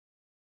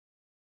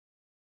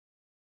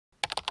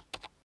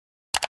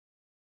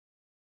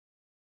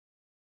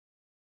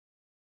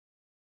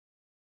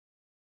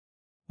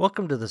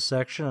Welcome to the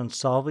section on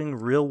solving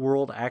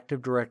real-world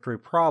Active Directory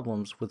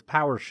problems with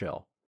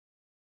PowerShell.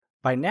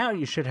 By now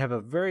you should have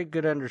a very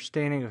good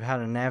understanding of how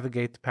to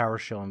navigate the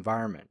PowerShell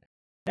environment.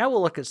 Now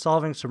we'll look at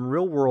solving some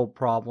real-world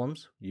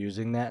problems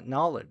using that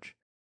knowledge.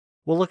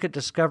 We'll look at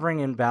discovering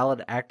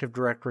invalid Active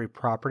Directory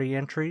property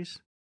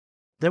entries.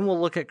 Then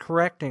we'll look at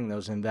correcting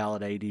those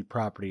invalid AD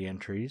property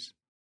entries.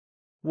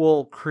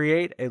 We'll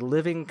create a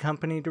living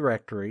company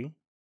directory.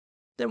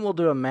 Then we'll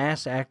do a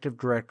mass Active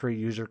Directory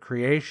user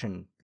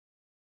creation.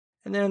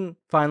 And then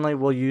finally,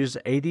 we'll use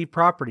AD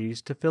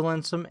properties to fill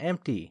in some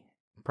empty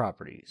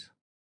properties.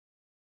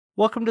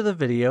 Welcome to the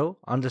video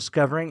on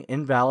discovering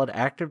invalid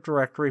Active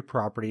Directory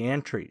property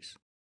entries.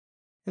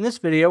 In this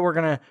video, we're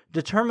going to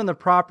determine the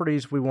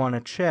properties we want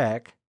to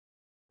check.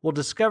 We'll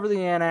discover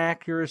the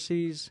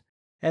inaccuracies,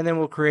 and then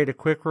we'll create a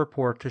quick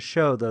report to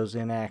show those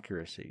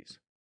inaccuracies.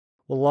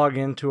 We'll log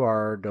into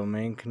our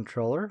domain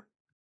controller,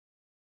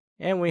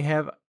 and we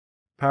have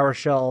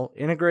PowerShell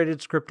Integrated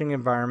Scripting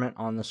Environment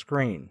on the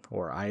screen,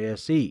 or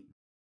ISE.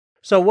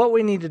 So what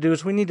we need to do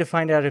is we need to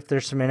find out if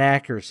there's some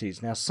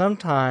inaccuracies. Now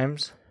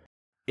sometimes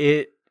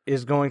it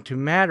is going to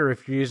matter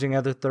if you're using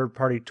other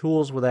third-party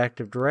tools with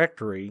Active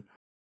Directory.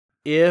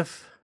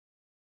 If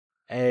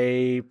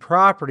a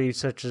property,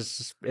 such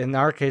as in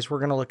our case we're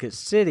going to look at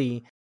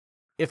city,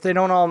 if they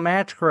don't all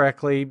match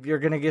correctly, you're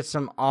going to get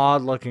some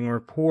odd-looking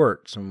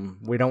reports, and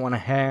we don't want to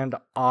hand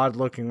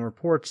odd-looking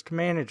reports to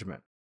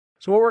management.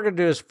 So what we're going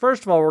to do is,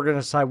 first of all, we're going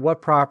to decide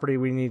what property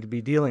we need to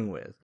be dealing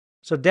with.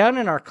 So down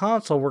in our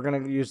console, we're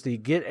going to use the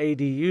get AD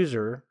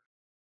user,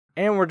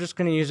 and we're just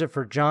going to use it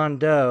for John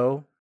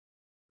Doe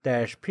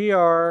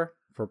 -PR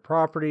for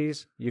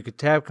properties. You could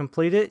tab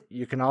complete it.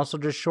 You can also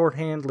just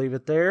shorthand leave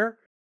it there.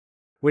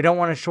 We don't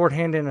want to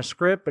shorthand in a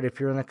script, but if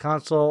you're in the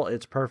console,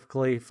 it's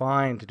perfectly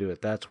fine to do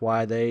it. That's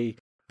why they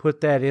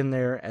put that in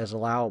there as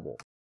allowable.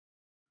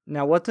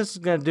 Now what this is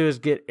going to do is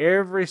get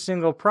every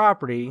single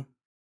property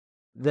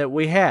that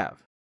we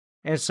have.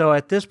 And so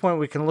at this point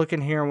we can look in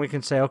here and we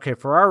can say, okay,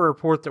 for our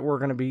report that we're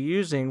going to be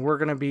using, we're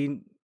going to be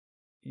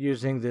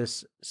using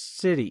this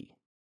city.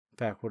 In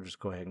fact, we'll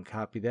just go ahead and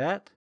copy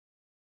that.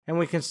 And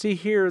we can see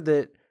here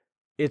that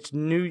it's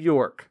New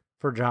York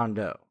for John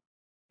Doe.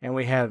 And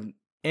we have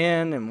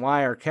N and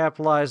Y are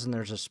capitalized and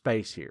there's a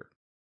space here.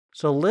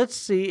 So let's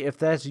see if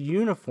that's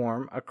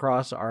uniform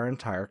across our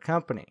entire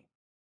company.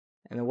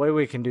 And the way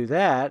we can do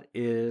that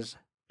is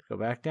go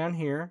back down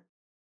here,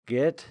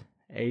 get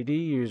AD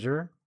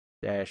user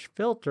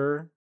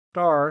 -filter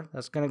star,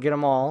 that's going to get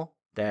them all,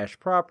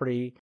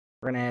 -property,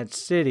 we're going to add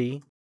city,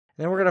 and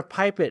then we're going to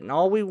pipe it, and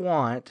all we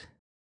want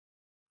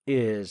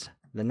is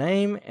the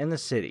name and the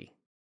city.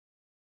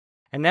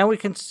 And now we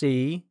can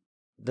see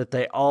that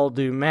they all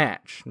do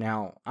match.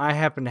 Now I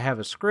happen to have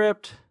a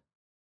script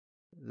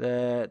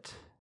that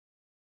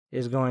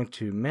is going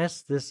to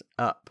mess this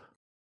up.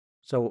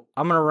 So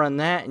I'm going to run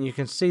that, and you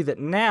can see that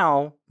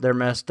now they're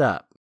messed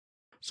up.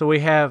 So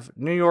we have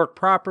New York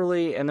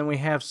properly, and then we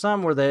have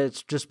some where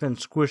it's just been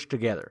squished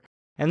together.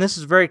 And this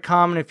is very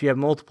common if you have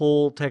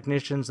multiple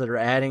technicians that are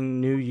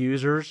adding new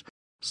users.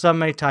 Some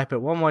may type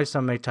it one way,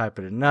 some may type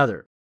it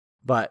another.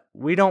 But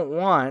we don't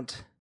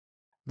want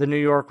the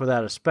New York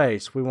without a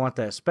space. We want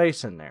that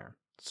space in there.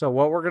 So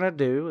what we're going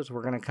to do is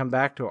we're going to come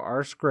back to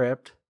our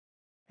script,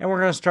 and we're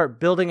going to start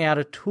building out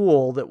a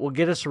tool that will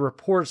get us a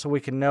report so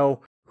we can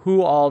know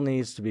who all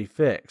needs to be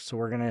fixed. So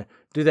we're going to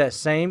do that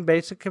same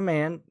basic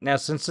command. Now,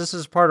 since this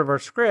is part of our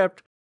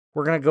script,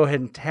 we're going to go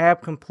ahead and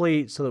tab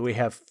complete so that we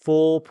have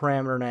full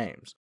parameter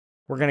names.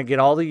 We're going to get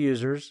all the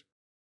users.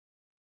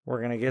 We're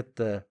going to get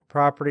the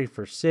property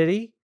for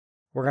city.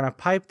 We're going to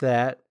pipe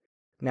that.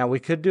 Now, we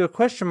could do a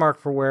question mark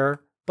for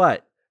where,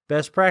 but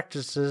best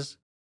practices,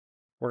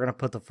 we're going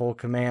to put the full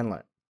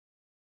commandlet.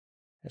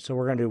 And so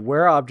we're going to do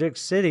where object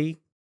city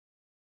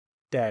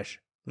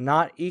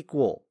 -not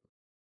equal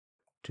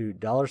to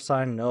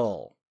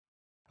 $null.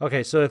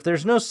 Okay, so if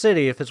there's no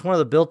city, if it's one of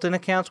the built-in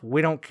accounts,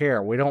 we don't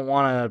care. We don't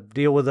want to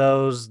deal with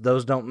those.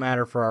 Those don't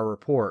matter for our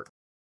report.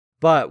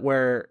 But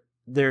where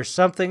there's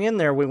something in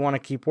there, we want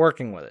to keep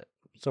working with it.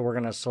 So we're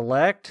going to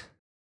select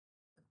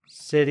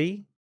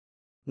city.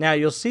 Now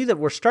you'll see that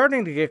we're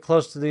starting to get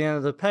close to the end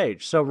of the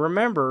page. So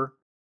remember,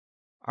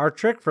 our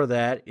trick for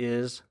that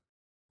is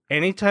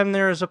anytime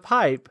there is a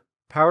pipe,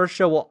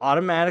 PowerShell will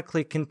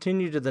automatically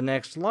continue to the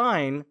next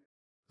line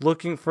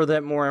looking for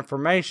that more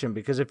information,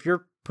 because if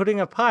you're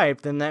putting a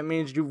pipe, then that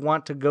means you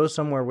want to go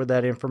somewhere with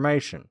that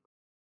information.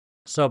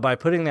 So by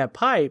putting that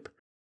pipe,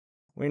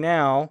 we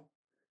now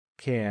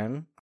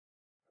can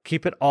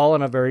keep it all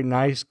in a very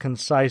nice,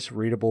 concise,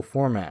 readable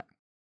format.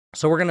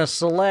 So we're going to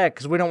select,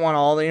 because we don't want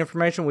all the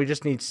information, we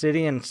just need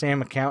city and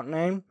SAM account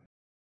name.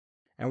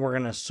 And we're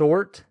going to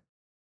sort,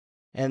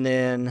 and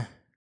then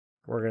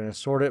we're going to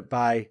sort it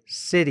by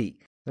city.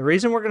 The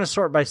reason we're going to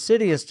sort by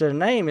city instead of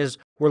name is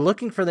we're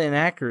looking for the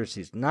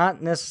inaccuracies,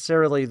 not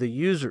necessarily the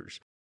users.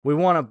 We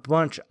want to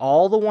bunch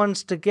all the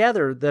ones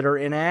together that are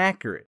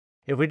inaccurate.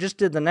 If we just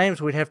did the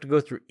names, we'd have to go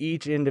through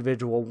each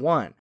individual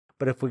one.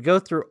 But if we go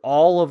through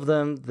all of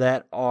them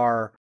that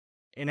are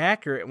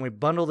inaccurate and we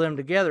bundle them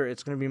together,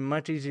 it's going to be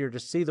much easier to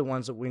see the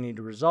ones that we need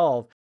to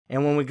resolve.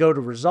 And when we go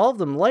to resolve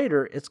them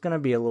later, it's going to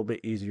be a little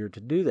bit easier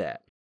to do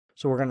that.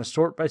 So we're going to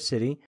sort by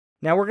city.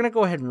 Now we're going to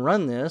go ahead and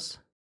run this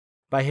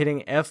by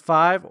hitting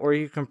F5, or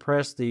you can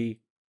press the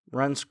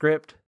Run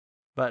Script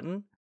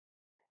button.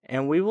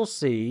 And we will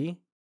see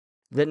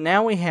that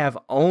now we have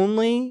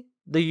only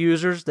the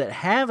users that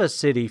have a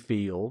city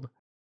field,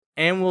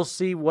 and we'll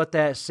see what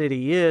that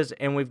city is,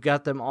 and we've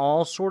got them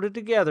all sorted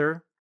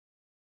together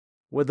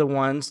with the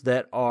ones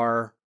that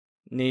are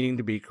needing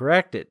to be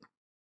corrected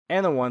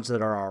and the ones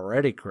that are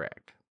already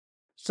correct.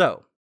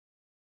 So,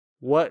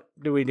 what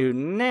do we do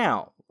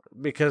now?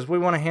 Because we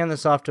want to hand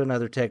this off to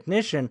another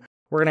technician,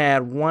 we're going to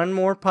add one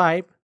more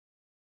pipe,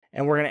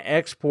 and we're going to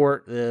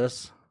export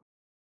this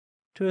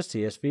to a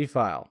CSV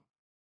file.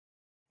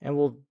 And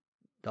we'll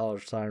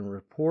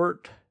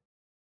 $report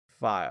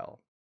file.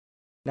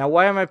 Now,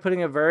 why am I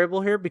putting a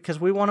variable here? Because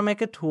we want to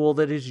make a tool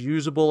that is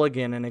usable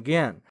again and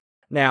again.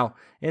 Now,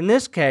 in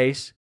this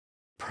case,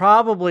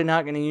 probably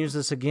not going to use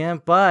this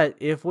again, but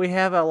if we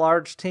have a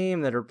large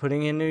team that are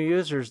putting in new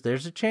users,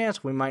 there's a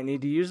chance we might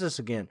need to use this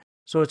again.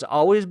 So it's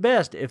always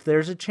best, if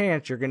there's a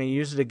chance you're going to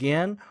use it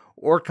again,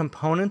 or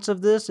components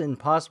of this in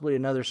possibly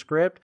another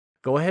script,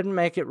 go ahead and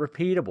make it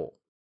repeatable.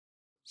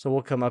 So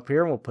we'll come up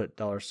here and we'll put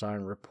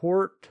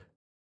 $report,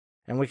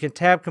 and we can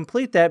tab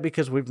complete that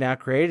because we've now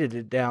created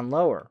it down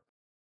lower.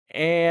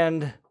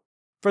 And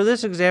for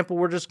this example,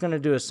 we're just going to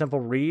do a simple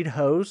read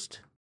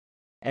host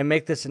and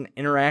make this an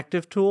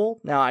interactive tool.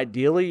 Now,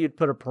 ideally, you'd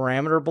put a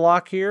parameter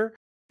block here,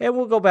 and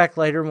we'll go back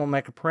later and we'll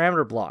make a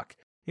parameter block.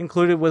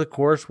 Included with, of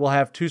course, we'll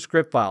have two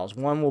script files.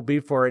 One will be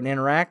for an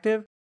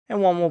interactive,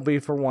 and one will be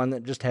for one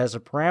that just has a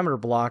parameter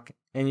block,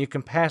 and you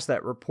can pass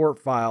that report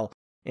file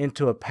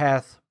into a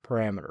path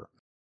parameter.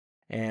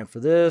 And for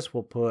this,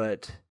 we'll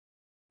put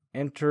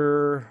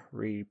enter,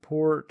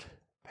 report,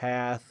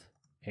 path,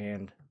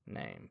 and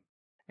name.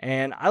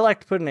 And I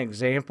like to put an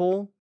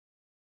example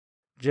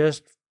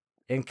just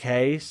in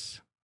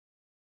case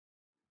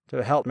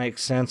to help make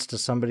sense to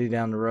somebody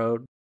down the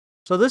road.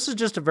 So this is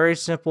just a very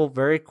simple,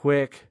 very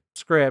quick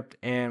script,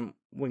 and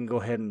we can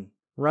go ahead and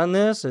run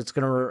this. It's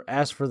going to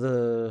ask for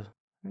the,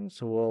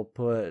 so we'll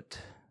put,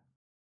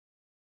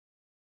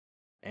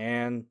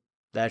 and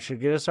that should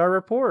get us our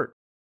report.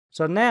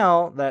 So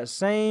now that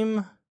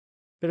same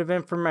bit of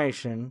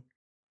information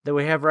that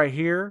we have right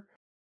here,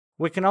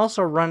 we can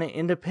also run it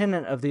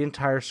independent of the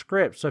entire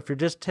script. So if you're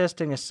just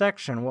testing a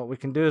section, what we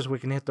can do is we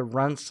can hit the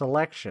run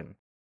selection.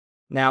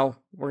 Now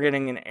we're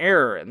getting an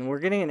error, and we're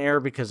getting an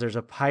error because there's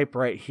a pipe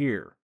right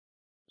here.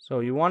 So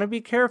you want to be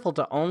careful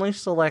to only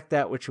select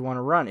that which you want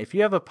to run. If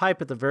you have a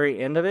pipe at the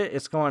very end of it,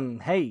 it's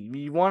going, hey,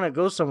 you want to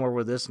go somewhere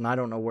with this, and I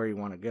don't know where you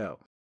want to go.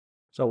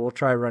 So we'll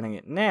try running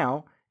it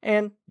now,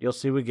 and you'll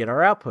see we get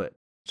our output.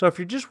 So if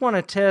you just want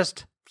to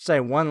test, say,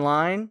 one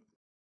line,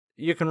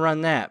 you can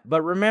run that.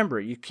 But remember,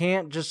 you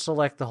can't just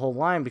select the whole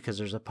line because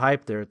there's a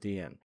pipe there at the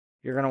end.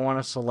 You're going to want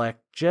to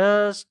select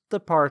just the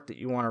part that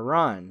you want to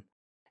run.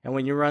 And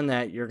when you run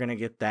that, you're going to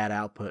get that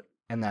output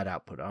and that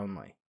output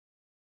only.